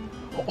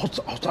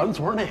咱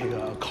昨儿那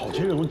个考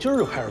勤任务今儿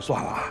就开始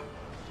算了啊，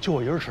就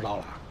我一人迟到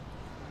了。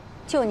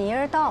就你一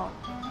人到了，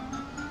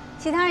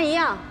其他人一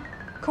样，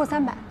扣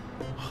300。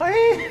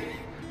嘿。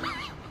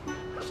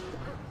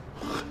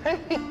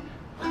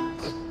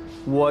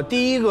我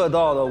第一个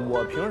到的，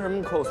我凭什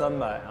么扣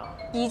300啊？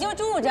你就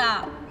住着，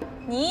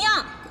你一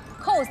样，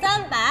扣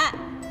300。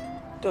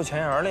掉钱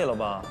眼里了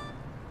吧？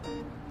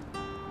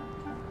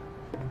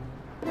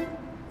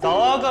早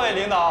啊，各位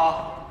领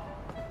导。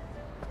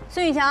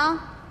孙宇强，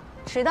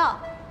迟到，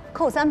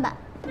扣300。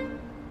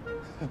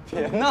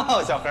别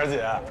闹，小何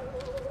姐。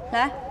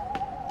来，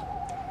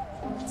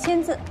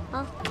签字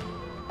啊。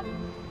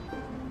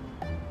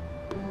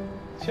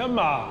签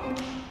吧。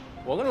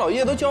我跟老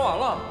叶都交完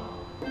了。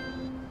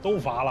都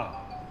罚了，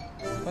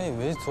我以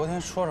为昨天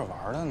说着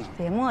玩的呢。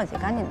别墨迹，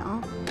赶紧的啊！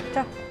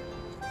这儿，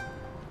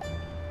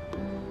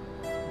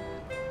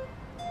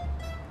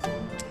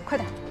快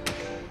点。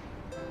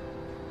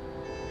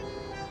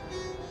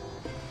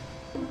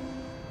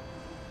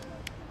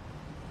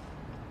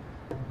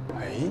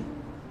哎，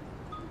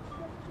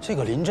这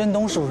个林振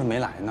东是不是没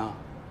来呢？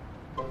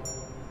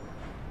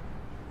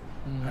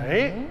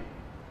哎，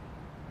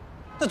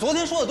那昨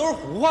天说的都是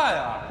胡话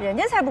呀！人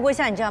家才不会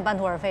像你这样半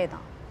途而废的。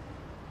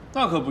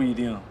那可不一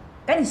定，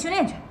赶紧训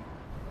练去。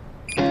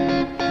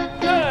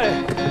哎，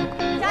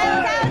加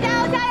油！加油！加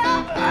油！加油！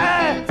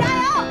哎，加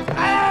油！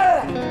哎，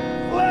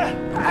喂，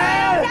哎，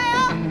加油！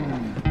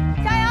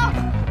加油！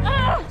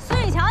孙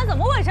宇强，怎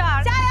么回事？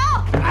加油！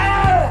哎，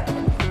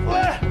喂，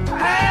哎，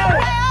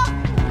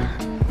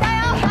加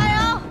油！加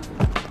油！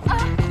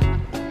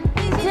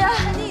加油！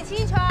第7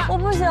圈，我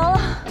不行了。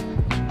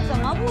怎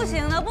么不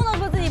行呢？不能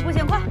说自己不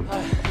行，快！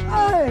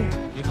哎，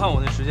你看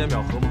我那时间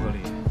表合不合理？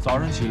早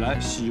上起来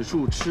洗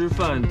漱、吃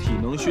饭、体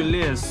能训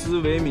练、思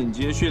维敏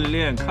捷训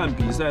练、看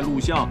比赛录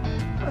像，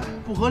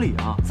不合理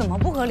啊！怎么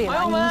不合理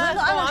了？你们这都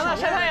按照呢？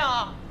晒太阳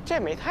啊？这也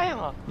没太阳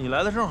啊！你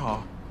来的正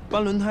好，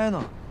搬轮胎呢。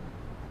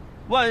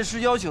万世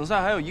邀请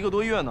赛还有1个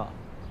多月呢，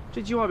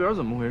这计划表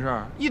怎么回事？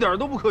一点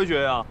都不科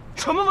学呀！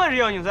什么万世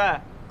邀请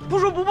赛？不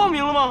说不报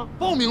名了吗？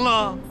报名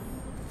了，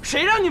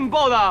谁让你们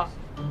报的？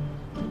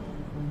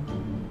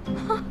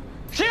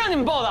谁让你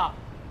们报的？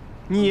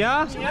你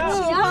呀？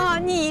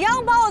你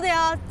让报的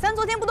呀？咱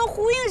昨天不都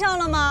呼应上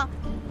了吗？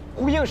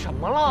呼应什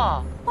么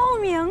了？报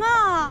名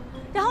啊！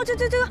然后这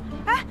个，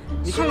哎，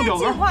训练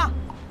计划、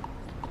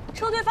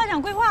车队发展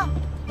规划，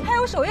还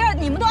有手印，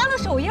你们都按了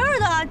手印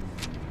的。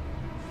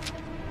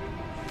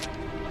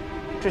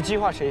这计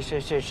划谁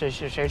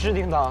制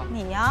定的？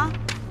你呀。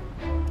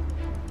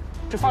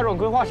这发展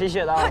规划谁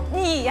写的？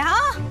你呀。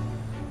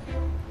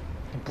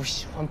你不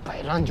喜欢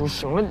摆烂就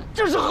行了，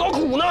这是何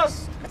苦呢？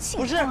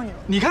不是，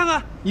你看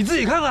看，你自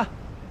己看看。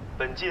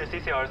本届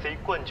CCRC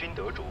冠军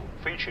得主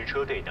飞驰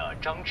车队的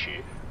张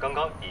驰，刚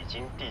刚已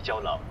经递交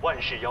了万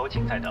世邀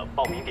请赛的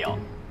报名表。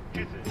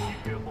至此，1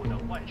个月后的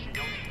万世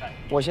邀请赛，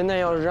我现在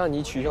要是让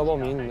你取消报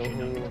名，你能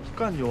同意吗？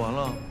干就完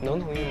了。能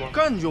同意吗？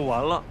干就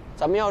完了。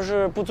咱们要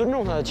是不尊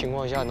重他的情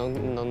况下，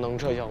能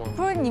撤销吗？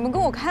不是，你们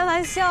跟我开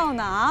玩笑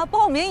呢啊！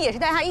报名也是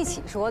大家一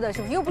起说的，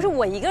是不是？又不是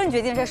我一个人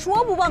决定这，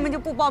说不报名就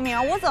不报名，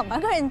我怎么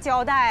跟人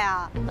交代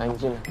啊？来，你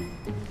进来，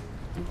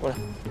过来。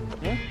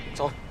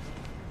走，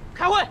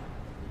开会。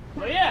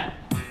老叶，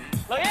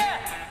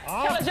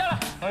下来。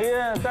老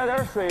叶，带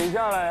点水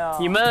下来呀。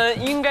你们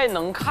应该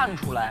能看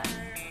出来，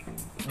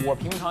我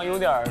平常有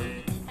点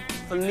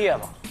分裂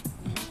吧。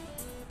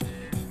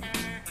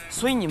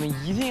所以你们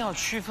一定要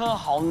区分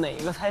好哪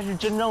个才是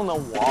真正的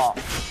我。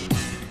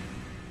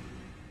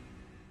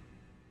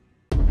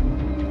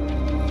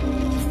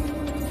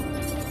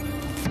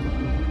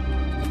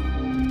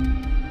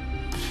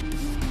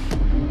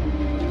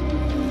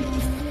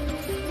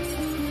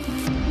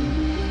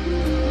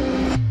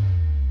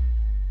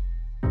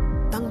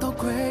当头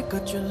盔隔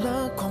绝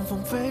了狂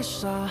风飞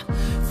沙，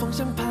方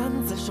向盘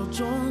在手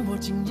中，我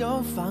仅有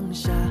放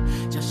下，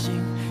侥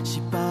幸细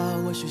胞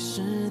我蓄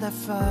势待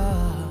发。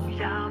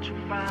要出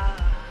发。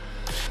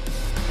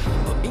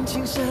引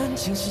擎声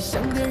清晰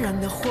像点燃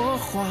的火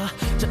花，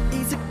这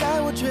一次该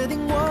我决定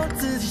我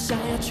自己想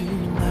要去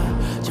哪，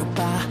就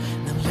把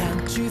能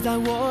量聚在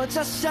我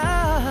脚下。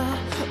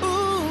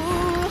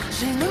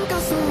谁能告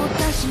诉我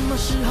该什么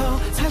时候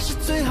才是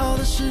最好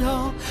的时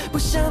候？不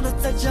想待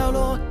在角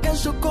落，感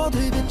受过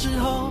蜕变之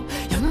后，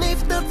有你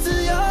的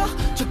自由，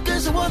就跟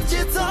上我的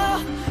节奏，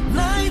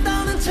哪一道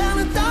能抢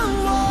得到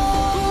我？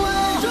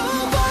如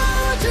果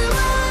只问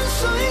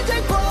输赢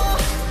结果，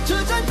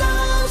这战斗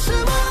是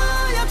我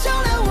要较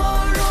量我，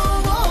如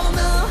我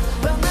能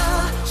把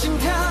那心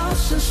跳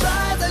声甩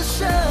在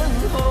身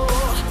后，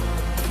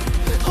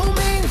后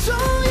命中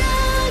掩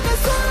盖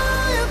所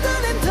有的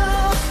念头，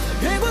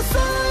越过所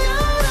有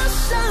的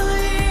声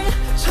音，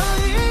超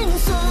音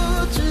速，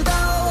直到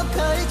我可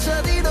以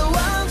彻底的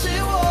忘记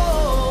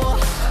我，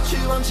去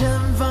往前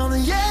方的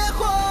野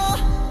火，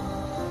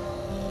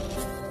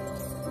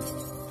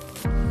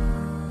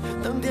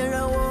能点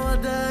燃我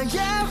的野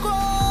火。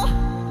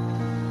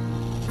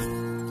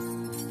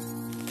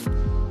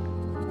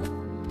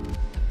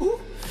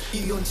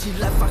以勇气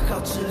来发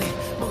号施令，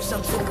梦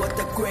想做我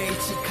的轨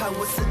迹，看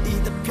我肆意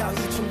的飘逸，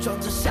冲撞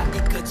着下一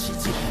个奇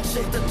迹。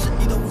谁的旨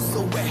意都无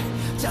所谓，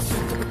加速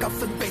度高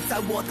分贝，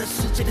在我的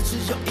世界里只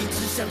有一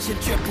直向前，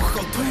绝不后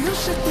退。不用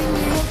谁定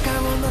义我该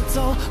往哪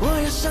走，我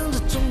要向着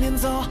终点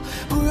走。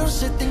不用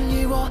谁定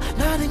义我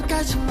哪天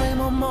该成为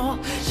某某，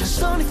享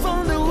受逆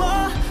风的我，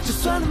就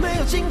算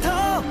没有尽头，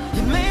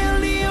也没有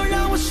理由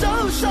让我收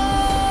手。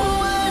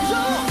如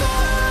果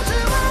只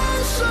问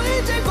输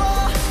赢结果，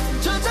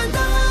这战斗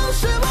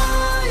是我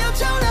要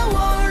较量我，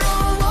如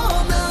我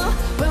能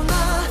把那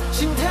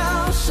心跳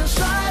声甩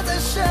在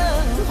身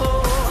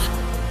后，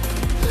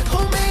后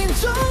命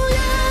中掩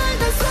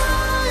盖所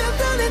有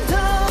的念头，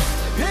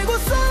越过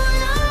所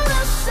有的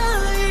声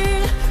音，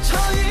超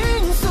音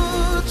速，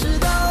直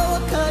到我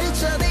可以彻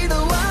底的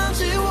忘记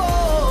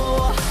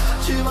我，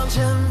去往前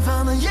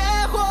方的野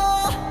火。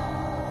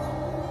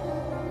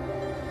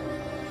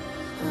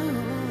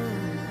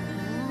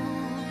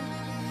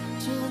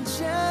只能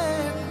结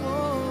果，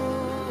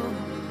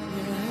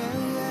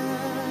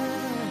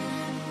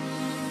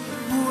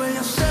不问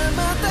要什么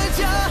代价，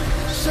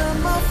什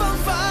么方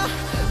法，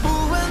不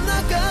问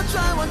那个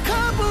转弯可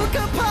不可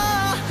怕，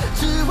只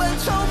问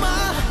筹码，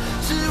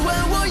只问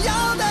我要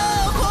的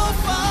活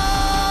法。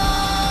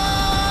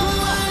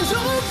如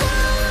果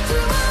只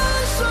问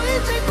输赢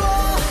结果，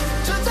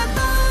这战斗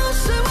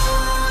是我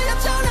要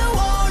较量我，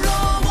若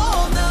我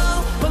能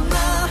把那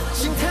心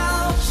跳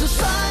声甩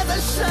在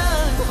身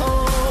后，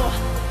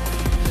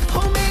后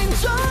命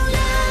中掩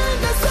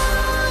盖所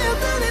有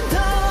的念头，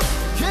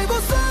越过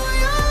所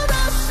有的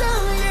声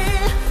音，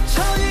超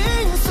音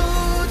速，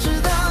直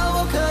到我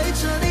可以彻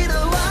底的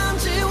忘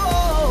记我，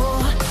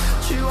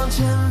去往前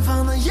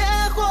方的野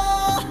火，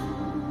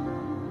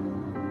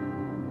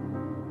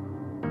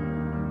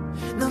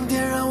能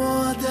点燃